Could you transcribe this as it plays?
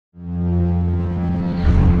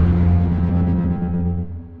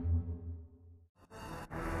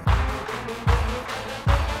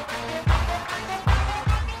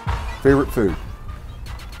Favorite food?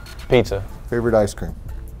 Pizza. Favorite ice cream?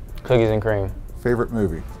 Cookies and cream. Favorite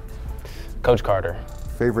movie? Coach Carter.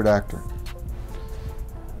 Favorite actor?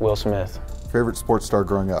 Will Smith. Favorite sports star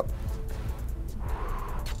growing up?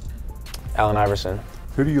 Allen Iverson.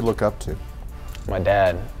 Who do you look up to? My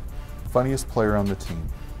dad. Funniest player on the team?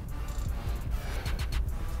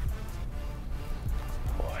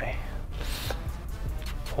 Boy.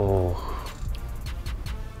 Ooh.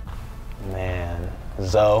 Man.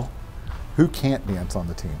 Zoe. Who can't dance on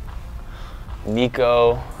the team?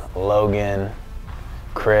 Nico, Logan,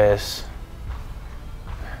 Chris,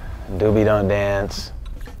 Doobie don't dance.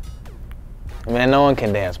 Man, no one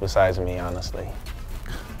can dance besides me, honestly.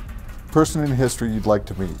 Person in history you'd like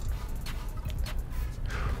to meet?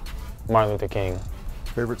 Martin Luther King.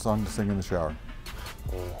 Favorite song to sing in the shower?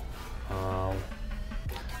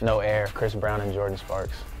 No Air, Chris Brown and Jordan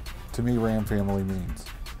Sparks. To me, Ram family means?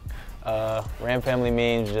 Ram family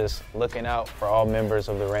means just looking out for all members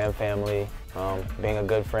of the Ram family, being a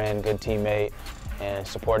good friend, good teammate, and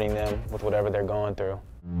supporting them with whatever they're going through.